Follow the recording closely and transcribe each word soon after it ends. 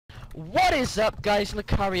What is up, guys?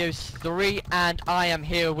 Lucarios3, and I am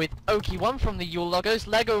here with Oki1 from the Yule Loggers,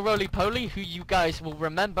 Lego Roly Poly, who you guys will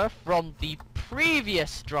remember from the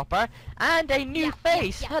previous dropper, and a new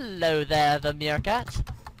face. Hello there, the meerkat.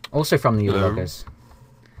 Also from the Yule Loggers.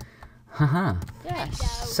 Haha.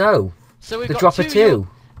 Yes. So we've the got dropper two.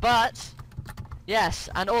 But yes,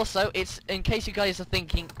 and also it's in case you guys are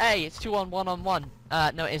thinking, hey, it's 2 on 1 on 1.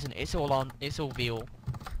 No, it isn't. It's all on. It's all VL.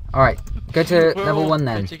 Alright, go to level 1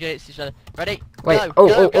 then. Against each other. Ready? Wait,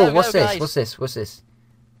 go, what's this? guys. What's this?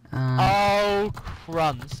 Oh,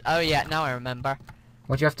 crumbs. Oh yeah, now I remember.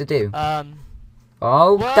 What do you have to do?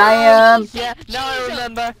 Oh, damn! Yeah, now I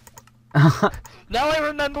remember. Now I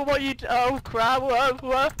remember what you... Oh, crap.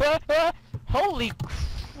 Whoa. Holy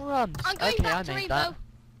crumbs. I'm going back to that. Rainbow.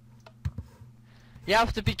 You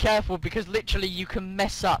have to be careful because literally you can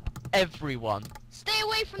mess up everyone. Stay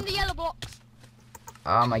away from the yellow blocks.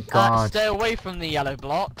 Oh my god. Stay away from the yellow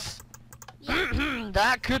blocks. Yeah.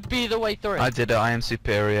 That could be the way through. I did it, I am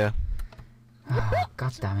superior.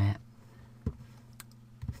 God damn it.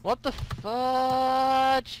 What the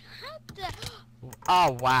fudge? How the...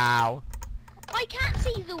 Oh, wow. I can't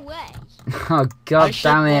see the way. Oh god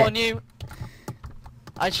damn it.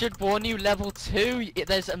 I should warn you, level 2,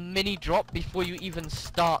 there's a mini drop before you even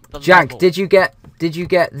start the Jack, level. did you get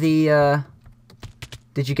the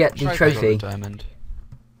trophy? Diamond.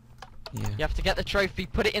 Yeah. You have to get the trophy,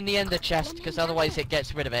 put it in the ender chest, because otherwise it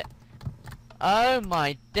gets rid of it. Oh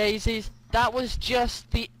my daisies, that was just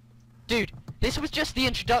the... Dude, this was just the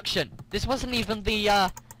introduction. This wasn't even the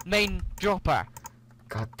main dropper.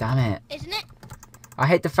 God damn it. Isn't it? I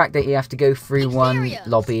hate the fact that you have to go through Are you one serious?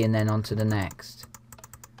 lobby and then onto the next.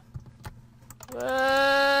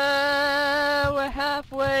 We're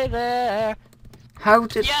halfway there. How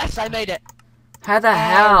did... Yes, I made it. How the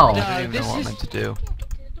hell? no. I don't even know this what I'm is- meant to do.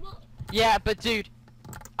 Yeah, but dude,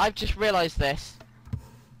 I've just realised this.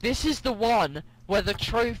 This is the one where the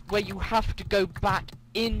where you have to go back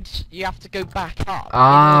in. You have to go back up.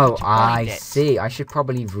 Oh, I find it, see. I should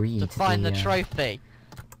probably read to find the the trophy.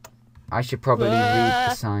 I should probably read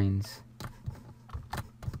the signs.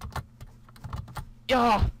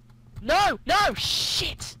 Oh, no,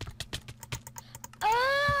 shit.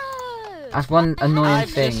 Oh. That's one annoying I've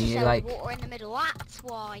thing. just- You're like, water in the middle. That's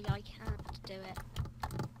why I can't do it.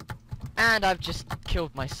 And I've just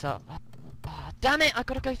killed myself. Oh, damn it! I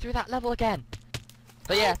gotta go through that level again.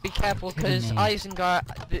 But yeah, be careful because Kidding me.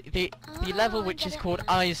 Isengard, the level I which get is it called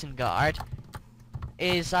now. Isengard,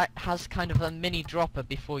 has kind of a mini dropper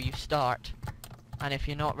before you start, and if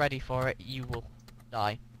you're not ready for it, you will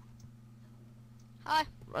die. Hi.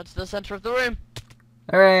 Run to the center of the room.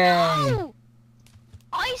 hooray! No!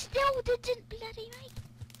 I still didn't bloody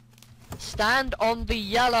make. Stand on the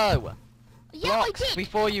yellow Yeah, I blocks did.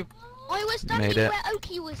 before you. I was standing Made it. where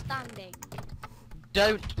Oki was standing.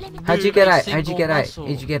 Don't. How'd you move get a out? How'd you single get out? muscle.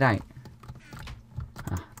 How'd you get out?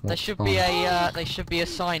 Ah, There walk should spawn. be a there should be a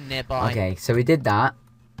sign nearby. Okay, so we did that.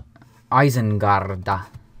 Isengard.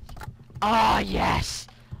 Ah, yes!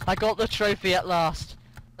 I got the trophy at last.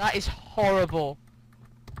 That is horrible.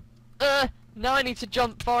 Now I need to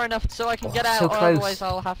jump far enough so I can Oh, get out, so or close. otherwise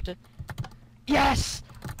I'll have to... Yes!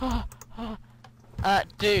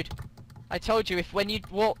 Dude, I told you when you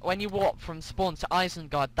walk from spawn to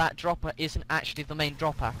Isengard, that dropper isn't actually the main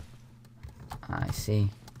dropper. I see.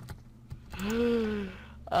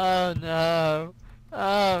 Oh no.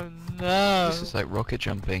 Oh no. This is like rocket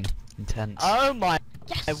jumping. Intense. Oh my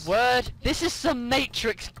Yes. word! This is some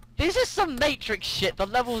Matrix. This is some Matrix shit. The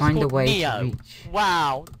level's Find a called way Neo. to reach.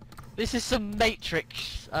 Wow. This is some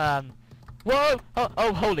Matrix. Whoa!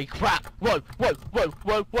 Oh, holy crap! Whoa!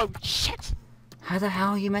 Shit! How the hell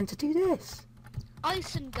are you meant to do this?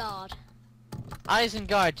 Isengard.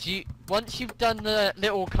 Isengard, once you've done the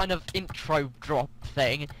little kind of intro drop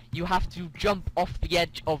thing, you have to jump off the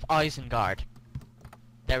edge of Isengard.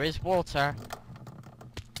 There is water,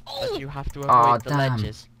 but you have to avoid Aw, the damn.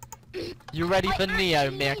 ledges. You ready for Neo,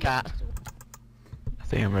 Meerkat? I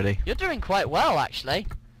think I'm ready. You're doing quite well, actually.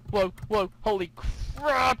 Whoa, holy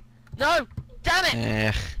crap! No! Damn it!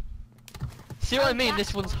 Eh. See what I Oh, mean? that's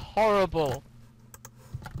This one's horrible.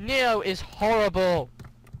 Neo is horrible.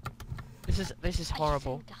 This is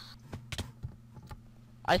horrible.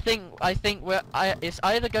 I think it's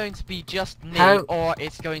either going to be just me How- or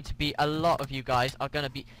it's going to be a lot of you guys are gonna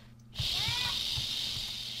be.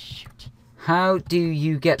 Shoot. How do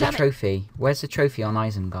you get the Damn it. trophy? Where's the trophy on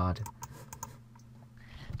Isengard?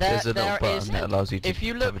 There's a little there button is- that allows you to If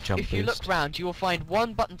you have a look, jump if you look boost. round, you will find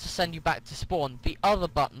one button to send you back to spawn. The other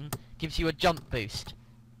button gives you a jump boost.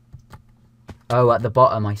 Oh, at the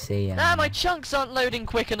bottom I see. Ah, my chunks aren't loading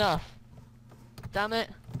quick enough. Damn it.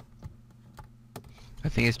 I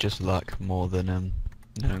think it's just luck more than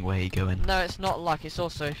knowing where you're going. No, it's not luck. It's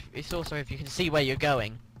also if you can see where you're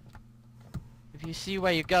going. If you see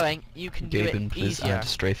where you're going, you can do Gaben, it please easier. add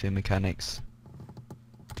strafing mechanics.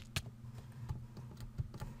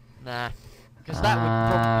 Nah, because that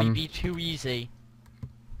would probably be too easy.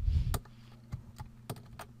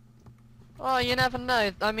 Oh, you never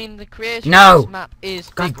know. I mean, the creation of this map is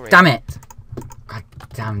God big. damn it! God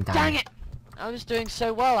damn Dang it! I was doing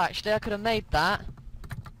so well, actually. I could have made that.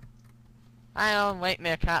 Hang on, wait,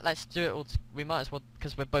 Meerkat. Let's do it all. We might as well,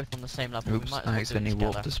 because we're both on the same level. Oops, we might as I well accidentally do it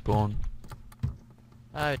warped together. the spawn.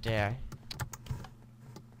 Oh dear.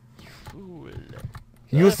 Fool.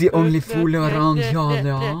 You're the only fool around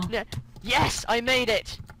here. Yes, I made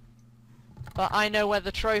it. But I know where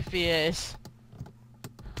the trophy is.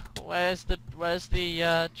 Where's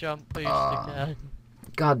the jump boost again?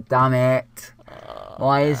 God damn it!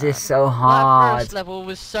 Why is this so That hard? first level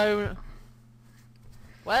was so.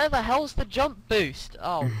 Where the hell's the jump boost?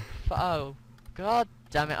 Oh, oh, god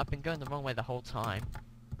damn it! I've been going the wrong way the whole time.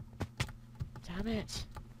 Damn it!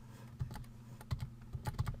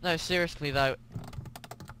 No, seriously though.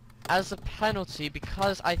 As a penalty,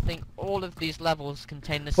 because I think all of these levels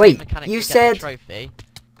contain the same mechanic you to get said the trophy.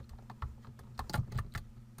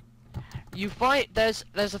 You fight. There's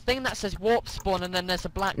a thing that says warp spawn, and then there's a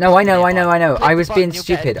black. No, I know. Click I the was button, being you'll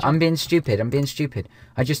get a stupid. jump. I'm being stupid.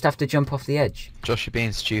 I just have to jump off the edge. Josh, you're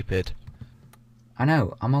being stupid. I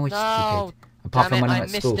know. I'm always No, stupid. Apart from damn it, when I'm I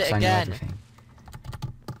at missed school, it because I know again. everything.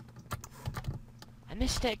 I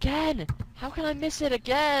missed it again! How can I miss it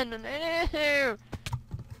again?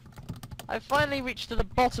 I finally reached to the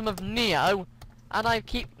bottom of Neo, and I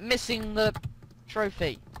keep missing the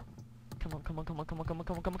trophy. Come on, come on, come on, come on, come on,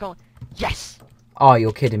 come on, come on, come on. Yes! Oh,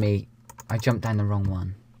 you're kidding me. I jumped down the wrong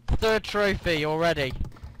one. Third trophy already.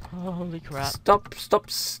 Holy crap. Stop.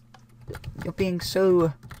 You're being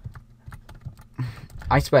so...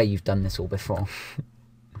 I swear you've done this all before.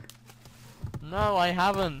 No, I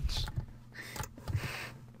haven't.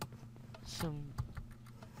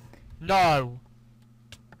 No!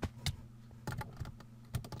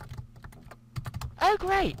 Oh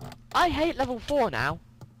great! I hate level 4 now.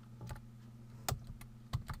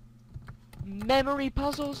 Memory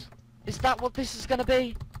puzzles? Is that what this is gonna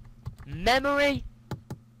be? Memory?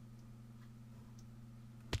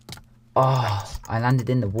 Oh, I landed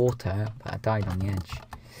in the water, but I died on the edge.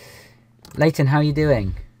 Leighton, how are you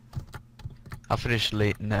doing? I finished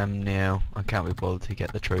Leighton Neo. I can't be bothered to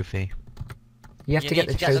get the trophy. You have to get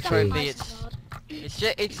need the to trophy.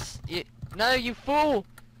 No, you fool!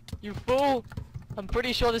 You fool! I'm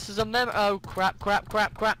pretty sure this is a oh crap.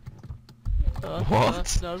 What?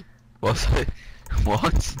 No. What's it?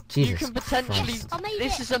 What? Jesus You can potentially... Christ. I made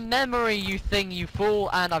This it. is a memory, you thing, you fool,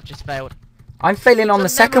 and I've just failed. I'm failing on the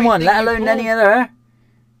It's a second memory one, thing, let you alone fool. any other.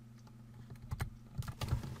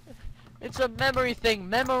 It's a memory thing.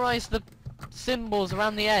 Memorize the symbols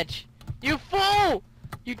around the edge. You fool!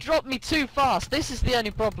 You dropped me too fast. This is the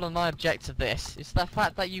only problem I object to this. It's the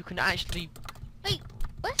fact that you can actually... Wait,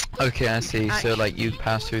 where's the Okay, I see. So like you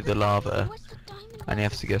pass through the lava, Where's the diamond? and you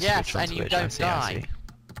have to go Yes, switch and onto you which. I don't see. I die. see.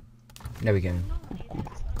 There we go.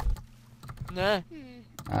 No.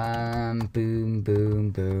 Boom,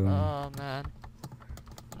 boom, boom. Oh, man.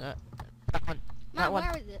 No. That one. Matt, That one.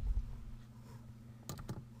 where is it?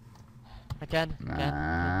 Again.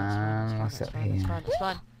 What's up here? It's fine. It's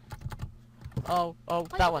fine. Oh,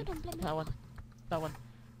 that one. That one. That one.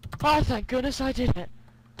 Oh, thank goodness I did it.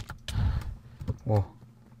 Whoa.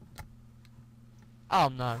 Oh,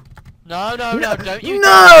 no. No, don't you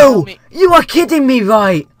No! tell me. You are kidding me,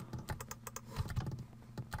 right?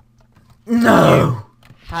 No!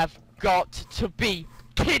 Have got to be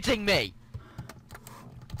kidding me.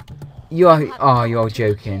 You are... Oh, you're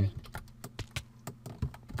joking.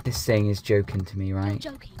 This thing is joking to me, You're right?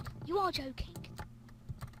 joking. You are joking.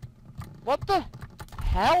 What the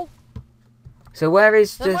hell? So where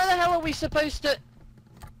is Then this... where the hell are we supposed to...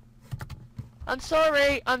 I'm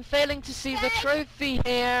sorry, I'm failing to see the trophy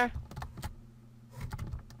here.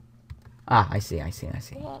 Ah, I see.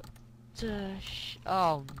 What the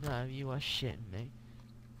Oh no, you are shitting me.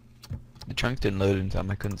 The chunk didn't load in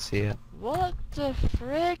time. I couldn't see it. What the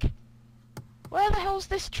frig? Where the hell's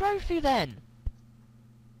this trophy then?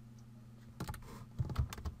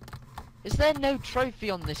 Is there no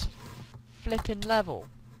trophy on this flipping level?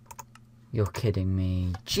 You're kidding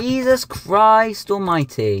me. Jesus Christ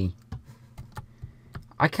almighty.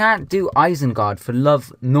 I can't do Isengard for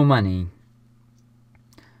love nor money.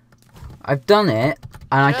 I've done it,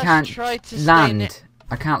 and Just I can't try to stay land.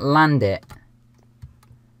 I can't land it.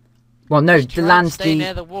 Well, no, Just the try and land's stay the...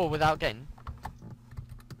 near the wall without getting...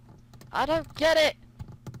 I don't get it!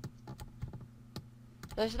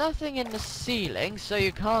 There's nothing in the ceiling, so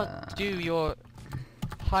you can't do your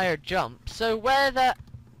higher jump. So where the...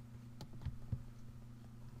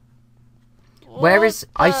 Where is...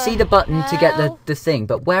 I see the button to get hell? the thing,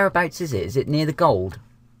 but whereabouts is it? Is it near the gold?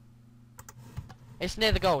 It's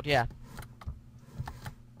near the gold, yeah.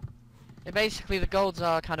 Basically, the golds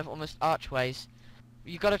are kind of almost archways.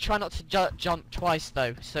 You gotta try not to jump twice,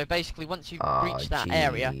 though. So basically, once you reach that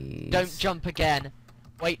area, don't jump again.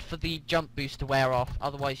 Wait for the jump boost to wear off,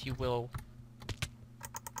 otherwise you will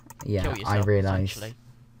Yeah, kill yourself, I realise. essentially.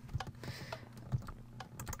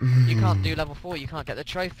 You can't do level 4. You can't get the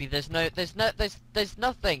trophy. There's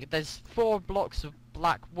nothing. There's 4 blocks of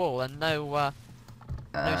black wall and no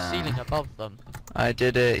ceiling above them. I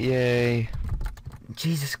did it, yay.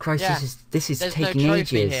 Jesus Christ, Yeah. this is There's taking no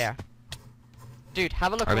trophy ages. here. Dude,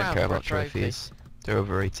 have a look I around don't care for a about trophy. trophies. They're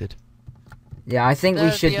overrated. Yeah, I think we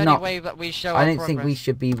They're should the only not... way that we show I our don't think we progress.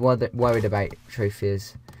 should be worried about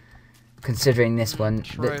trophies. Considering this one,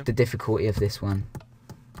 true. the difficulty of this one.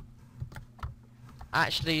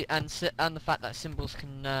 Actually, and the fact that symbols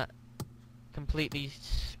can completely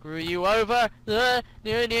screw you over. No!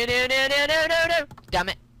 Damn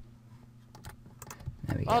it!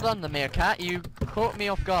 There we go. Well done, the meerkat. You caught me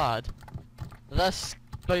off guard. Thus,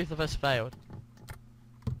 both of us failed.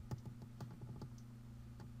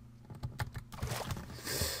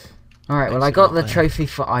 Alright, well I got the Excellent. trophy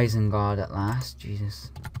for Isengard at last.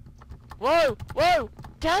 Jesus. Whoa! Whoa!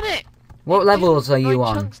 Damn it! What levels are you My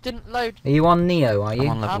on? chunks didn't load. Are you on Neo, are I'm you?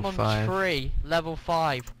 on level I'm on 5. 3, level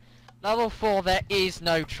 5. Level 4, there is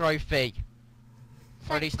no trophy.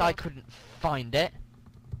 Or at least I couldn't find it.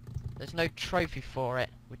 There's no trophy for it,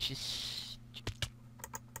 which is...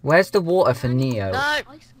 Where's the water for Neo? No!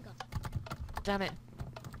 Isengard. Damn it.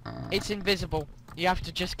 It's invisible. You have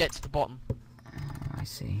to just get to the bottom. I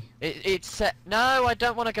see. It's set. No, I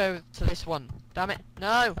don't want to go to this one. Damn it.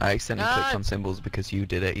 No! I accidentally No. clicked on symbols because you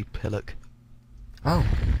did it, you pillock. Oh,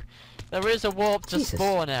 There is a warp to Jesus.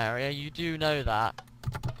 spawn area, you do know that.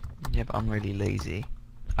 Yeah, but I'm really lazy.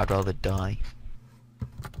 I'd rather die.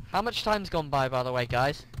 How much time's gone by the way,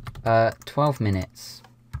 guys? 12 minutes.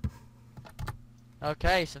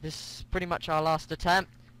 Okay, so this is pretty much our last attempt.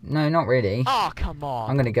 No, not really. Oh, come on.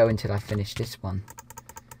 I'm gonna go until I finish this one.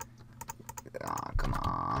 Oh, come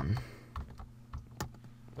on.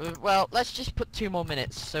 Well, let's just put 2 more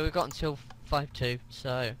minutes. So we've got until 5-2.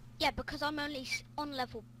 So Yeah, because I'm only on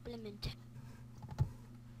level blimmin'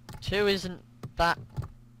 2 isn't that.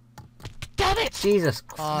 Damn it! Jesus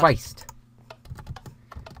God. Christ.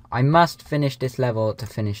 I must finish this level to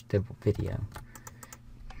finish the video.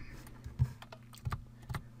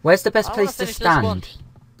 Where's the best I wanna place to finish this one. stand?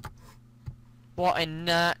 What in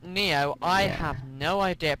Neo? I Yeah. have no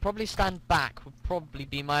idea. Probably stand back would probably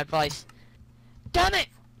be my advice. Damn it!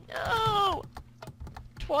 No!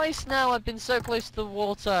 Twice now I've been so close to the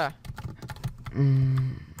water.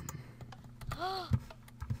 Mm,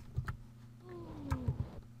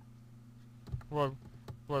 Whoa,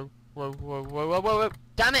 whoa, whoa, whoa, whoa, whoa, whoa!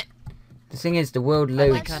 Damn it! the thing is, the world I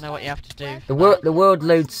loads. think I know what you have to do. The world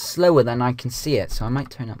loads slower than I can see it, so I might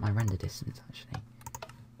turn up my render distance actually.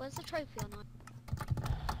 Where's the trophy on that?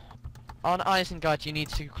 On Isengard, you need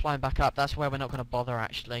to climb back up. That's where we're not going to bother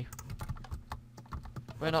actually.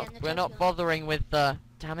 We're We're not. getting the We're not trophy on. bothering with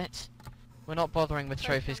damn it. We're not bothering with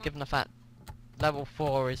Trophy trophies, on. given the fact level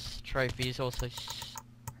 4 is trophies also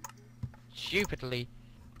stupidly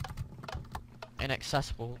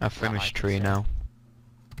inaccessible. I've well, I finished can tree say. now.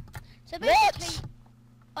 So What? basically,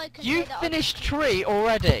 I can You say that finished tree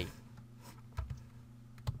already?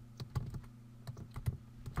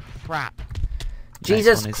 Crap.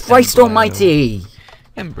 Jesus one is Christ embryo. Almighty!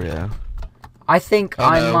 Embryo. I think Oh,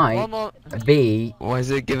 I no. might One more. be. Why is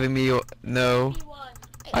it giving me your... No.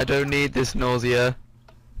 I don't need this nausea.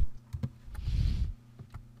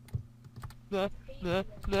 No, no,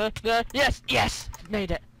 no, no. Yes, yes,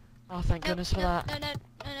 made it. Oh, thank No, goodness for no, that. no, no,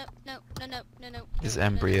 no, no, no, no, no, no. This no, no,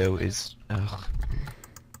 embryo no, no. is... Ugh.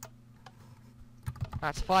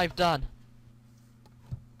 That's 5 done.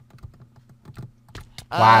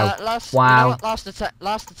 Wow. Last, Wow. You know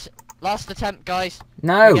what? Last attempt, guys.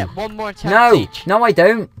 No! You get 1 more attempt No! each. No, I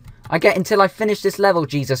don't! I get until I finish this level,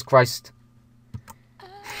 Jesus Christ.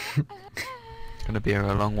 It's gonna be here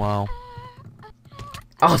a long while.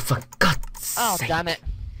 Oh, for God's Oh, sake. damn it.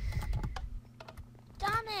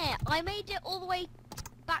 Damn it! I made it all the way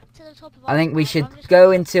back to the top of. I think we Isengard. should I'm just go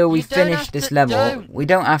gonna- until we You don't finish have this to- level. don't. We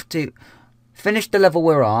don't have to finish the level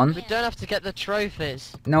we're on. We don't have to get the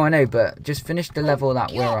trophies. No, I know, but just finish the Oh, level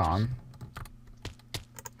that we're God. on.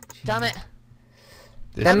 Damn it.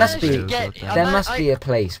 This There is must so be- goddamn- I There know- must be a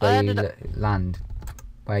place where you ended up- land.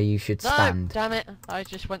 where you should No, stand. damn it! I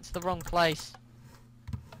just went to the wrong place.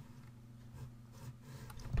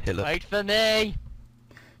 Pillar. Wait for me.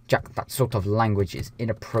 Jack, that sort of language is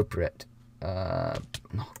inappropriate. Oh, god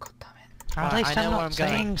damn it. Right, At least I I'm know where not I'm going.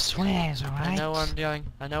 saying swears, I alright? know where I'm going.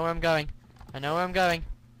 I know where I'm going. I know where I'm going.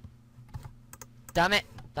 Damn it!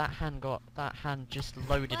 That hand just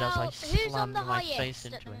loaded as I Well, who's on slammed the my highest face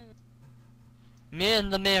at into the it. moment? Me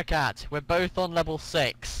and the meerkat. We're both on level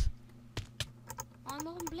 6. I'm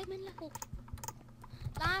on blimmin' level.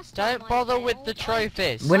 Last Don't time I bother with the failed,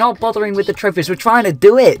 trophies. We're not bothering with the trophies. We're trying to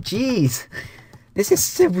do it. Jeez. This is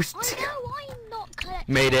so I ridiculous. know, I'm not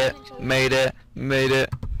collecting. Made it, diamond trophies. made it, made it.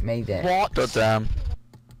 Made it. What? God damn.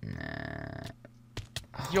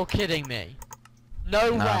 Nah. You're kidding me. No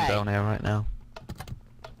No, way. I'm down here right now.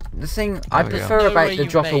 The thing I There we go. prefer No about way the you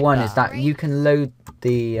dropper made one is that. that you can load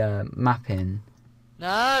the map in.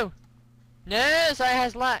 No. No, so I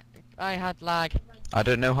had lag. I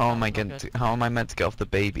don't know how am I Not going good. to, how am I meant to get off the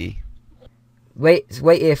baby? Wait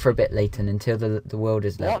here for a bit, Leighton, until the world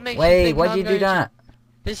is level. What makes you Wait, think why'd I'm you do going to- that?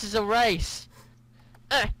 This is a race.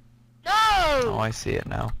 No! Oh, I see it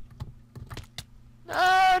now.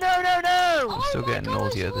 No, no, no, no! Oh still my getting God, I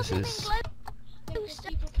nausea, saw this something is-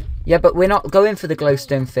 glow- Yeah, but we're not going for the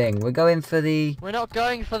glowstone thing. We're going for the. We're not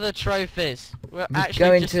going for the trophies. We're We're actually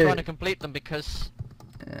going just to- trying to complete them because...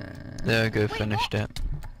 There we go, Wait, finished what? it.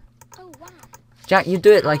 Oh wow. Jack, you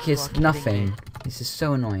do it like You it's are kidding nothing. me. This is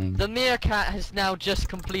so annoying. The meerkat has now just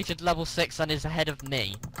completed level 6 and is ahead of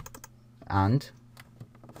me. And.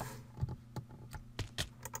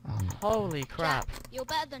 Oh, Holy crap. Jack, you're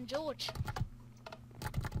better than George.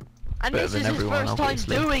 And Better this than is his everyone, first time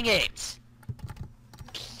obviously. doing it!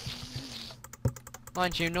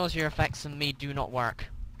 Mind you, nausea effects and me do not work.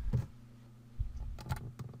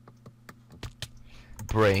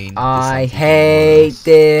 Brain. I this hate anti-virus.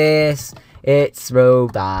 this. It's so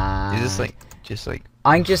bad. Is this just like,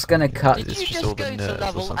 I'm just gonna cut. Did is you this just just all go the to nerds or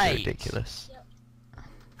level something 8? ridiculous?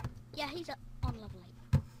 Yeah, he's on level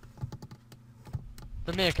 8.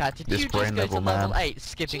 The meerkat, did This you just brain go to level level man. 8,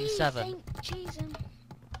 skipping 7? Cheesing.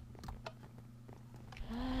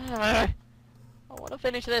 I want to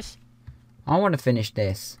finish this. I want to finish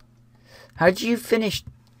this. How do you finish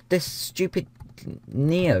this stupid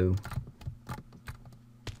Neo?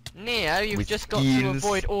 Neo, you've With just got to skills.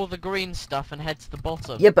 avoid all the green stuff and head to the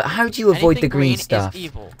bottom. Yeah, but how do you avoid Anything the green is stuff?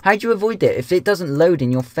 evil. How do you avoid it? If it doesn't load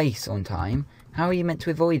in your face on time, how are you meant to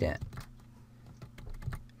avoid it?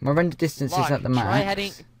 My render distance is Like, at the Try max.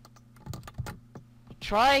 heading...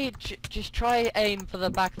 just try aim for the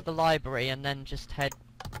back of the library and then just head...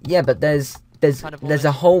 Yeah, but there's Kind of there's a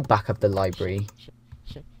almost- whole back of the library.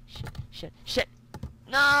 Shit.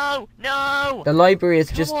 No! No! The library is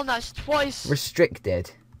Come just on, that's twice!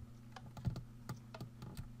 restricted.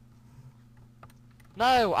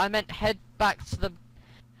 No, I meant head back to the...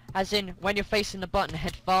 As in, when you're facing the button,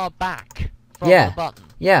 head far back from Yeah. the button.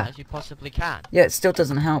 Yeah. As you possibly can. Yeah, it still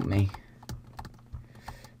doesn't help me.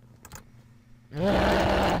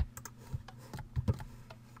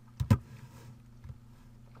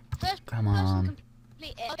 First Come person on.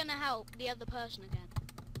 complete it. Gonna help the other person again.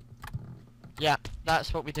 Yeah,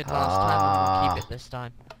 that's what we did last time and we'll Ah. keep it this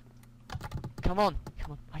time. Come on,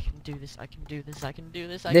 I can do this, I can do this, I can do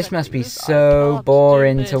this, This can must do be this, I so can't do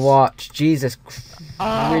boring to this. watch. Jesus Christ. Oh,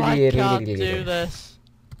 I Really, can't really, do really. this.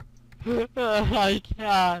 I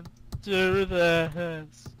can't do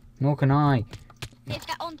this. Nor can I. Let's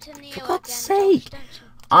get on to Neo For God's again. sake. Josh, don't you?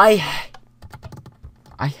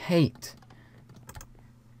 I hate.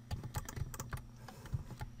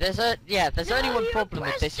 There's only one problem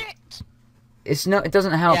with this. Press it. It's not. It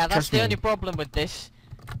doesn't help. Yeah, that's trust the me. only problem with this.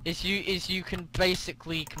 Is you can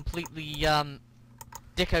basically completely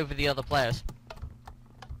dick over the other players.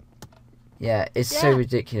 Yeah, it's so Yeah.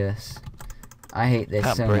 ridiculous. I hate this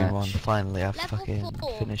That so brain much. one, finally I've Level fucking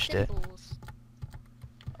 4. finished it. Symbols.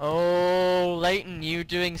 Oh, Leighton, you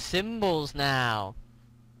doing symbols now?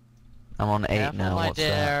 I'm on 8 Careful, now, my what's that?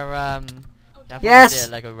 dear, careful, Yes! my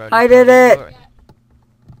dear Lego Roly I did Poly. it! You're-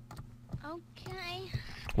 Okay.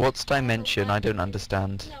 What's dimension? I don't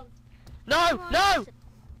understand. No, Come on, no! listen.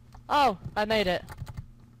 Oh, I made it.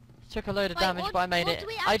 Took a load of Wait, damage, what- but I made what it. do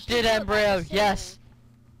we I actually did do about embryo, the yes.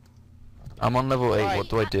 I'm on level 8, Right. what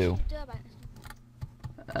do I do? Actually do about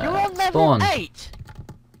this. You're on level Spawn. 8!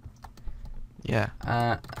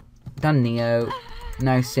 Yeah. Done Neo.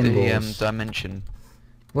 Now The symbols. dimension.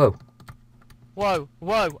 Whoa. Whoa,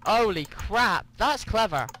 holy crap, that's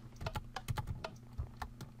clever.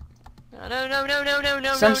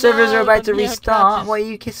 No, Some no, servers no, are about the to meerkat restart. is- What are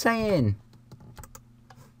you saying?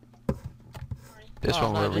 This Oh,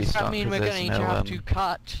 one no, will does that restart mean we're because going to have to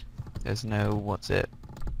cut? there's no, what's it?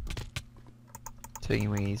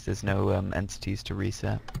 thingies, there's no entities to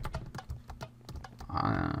reset.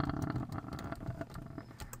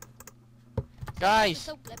 Guys,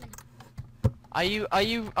 So blimmin'.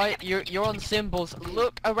 you're on symbols.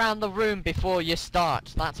 Look around the room before you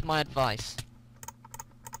start. That's my advice.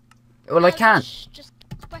 Well, I can't. Just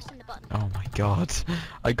pressing the button. Oh my god.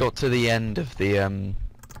 I got to the end of the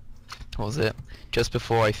what was it? Just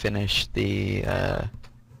before I finished the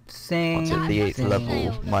Sing. what's it, the 8th sing.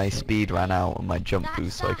 level, my speed ran out on my jump That's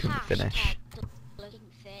boost, so I couldn't finish. looking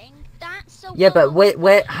thing. That's a Yeah, but wall.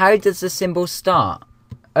 where? How does the symbol start?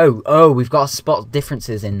 Oh, we've got to spot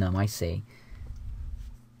differences in them. I see.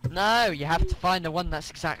 No, you have to find the one that's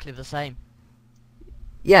exactly the same.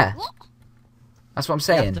 Yeah, What? that's what I'm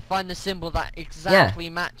You have saying. to find the symbol that exactly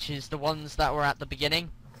matches the ones that were at the beginning.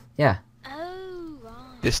 Yeah. Oh,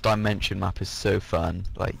 right. This dimension map is so fun.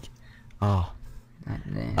 Like, oh, Like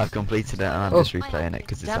this. I've completed it and I'm Oh. just replaying it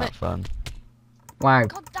because it's Damn that it. fun. Wow.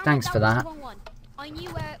 God damn it, Thanks for was that. the wrong one. I knew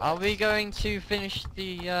where it Are was. we going to finish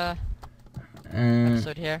the Um,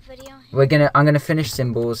 episode here? Video. I'm gonna finish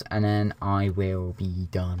symbols and then I will be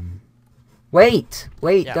done. Wait,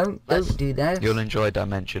 Yeah, don't let's- do this. You'll enjoy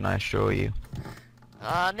dimension, I assure you.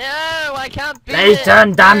 Oh no, I can't beat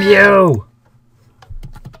Leighton, it! damn No! you!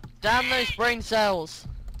 Damn those brain cells!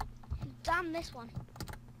 Damn this one.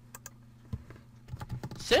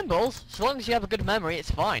 Symbols? As long as you have a good memory,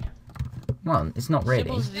 it's fine. Well, it's not really.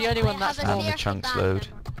 Symbols is the No, only I one that's have a And the more... seriously chunks bad load.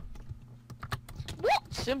 memory. What?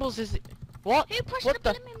 Symbols is... What? Who pushed What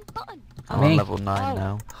the the... blimmin' button? I'm Me. on level 9 Oh.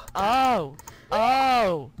 now. Oh!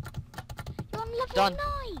 Oh! You're on level Done.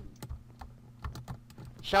 9.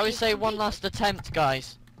 Shall we Wait, say you one completed? last attempt,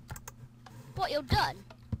 guys? What, you're done?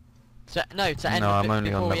 No, to end No, the I'm vi-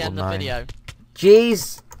 only on before we level end the 9. video.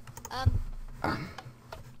 Jeez,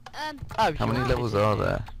 Oh, How many you levels are are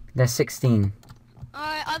there? there's 16.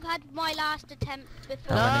 Alright, I've had my last attempt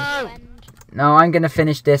before No. the end. No, I'm gonna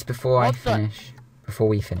finish this before I What the- finish. Before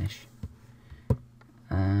we finish.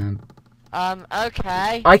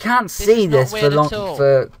 Okay. I can't see is not this for weird long at all.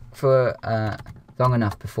 for long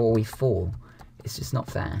enough before we fall. It's just not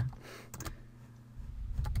fair.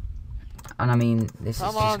 And I mean, this Come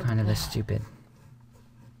is just on. kind of a stupid.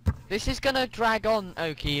 This is gonna drag on,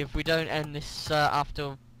 Oki, if we don't end this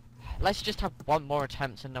after... Let's just have one more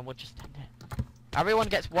attempt and then we'll just end it. Everyone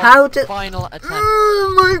gets one How did- final attempt.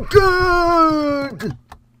 Oh my god!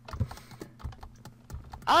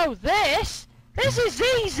 Oh, this? This is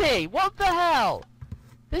easy! What the hell?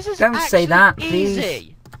 This is Don't say actually that, please.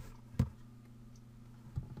 easy.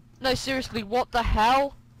 No, seriously, what the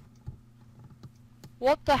hell?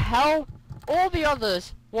 What the hell? All the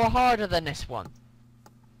others were harder than this one.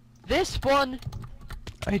 This one...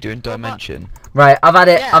 Are you doing Come on. dimension? Right, I've had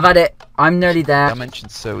it. Yeah. I've had it. I'm nearly there.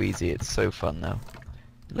 Dimension's so easy, it's so fun though.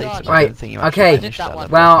 Leighton, I Right, don't think you actually okay. I did finished that that one.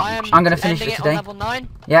 level. Well, I am I'm gonna finish ending it it today. on level 9.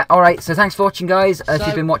 Yeah, alright, so thanks for watching, guys. If So-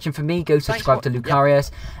 you've been watching from me, go subscribe to for-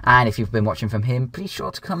 Lucarios. And if you've been watching from him, please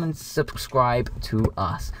sure to come and subscribe to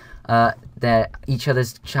us. Each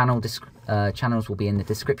other's channels will be in the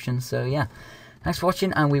description. So, yeah. Thanks for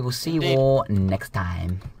watching, and we will see you Indeed. all next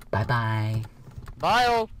time. Bye-bye. Bye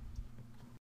all.